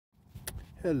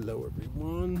Hello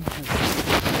everyone,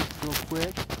 real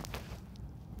quick,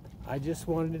 I just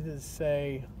wanted to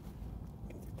say,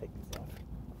 take this off.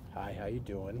 Hi, how you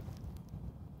doing?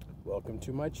 Welcome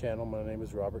to my channel. My name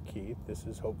is Robert Keith. This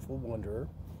is Hopeful Wanderer.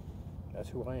 That's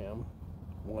who I am.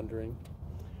 Wandering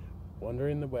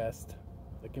the West,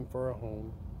 looking for a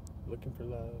home, looking for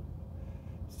love,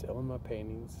 selling my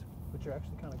paintings, which are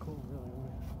actually kind of cool, really.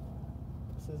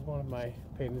 This is one of my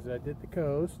paintings that I did at the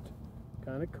coast.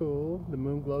 Kind of cool. The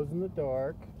moon glows in the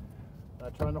dark.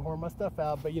 Not trying to whore my stuff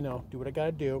out, but you know, do what I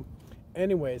gotta do.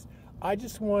 Anyways, I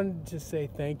just wanted to say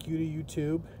thank you to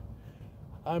YouTube.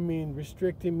 I mean,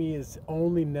 restricting me is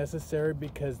only necessary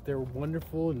because they're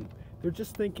wonderful and they're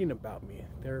just thinking about me.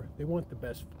 They want the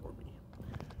best for me.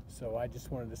 So I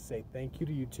just wanted to say thank you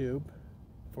to YouTube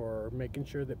for making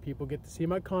sure that people get to see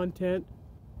my content.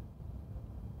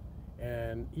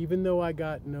 And even though I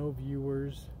got no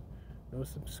viewers, no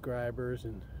subscribers,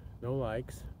 and no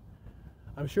likes,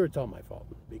 I'm sure it's all my fault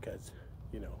because,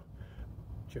 you know,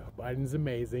 Joe Biden's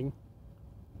amazing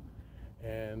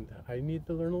and I need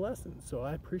to learn a lesson. So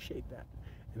I appreciate that.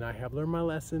 And I have learned my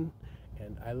lesson,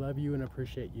 and I love you and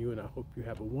appreciate you, and I hope you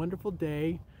have a wonderful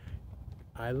day.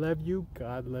 I love you,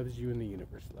 God loves you, and the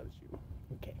universe loves you.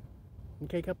 Okay.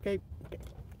 Okay, Cupcake? Okay.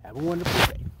 Have a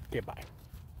wonderful day. Okay, bye.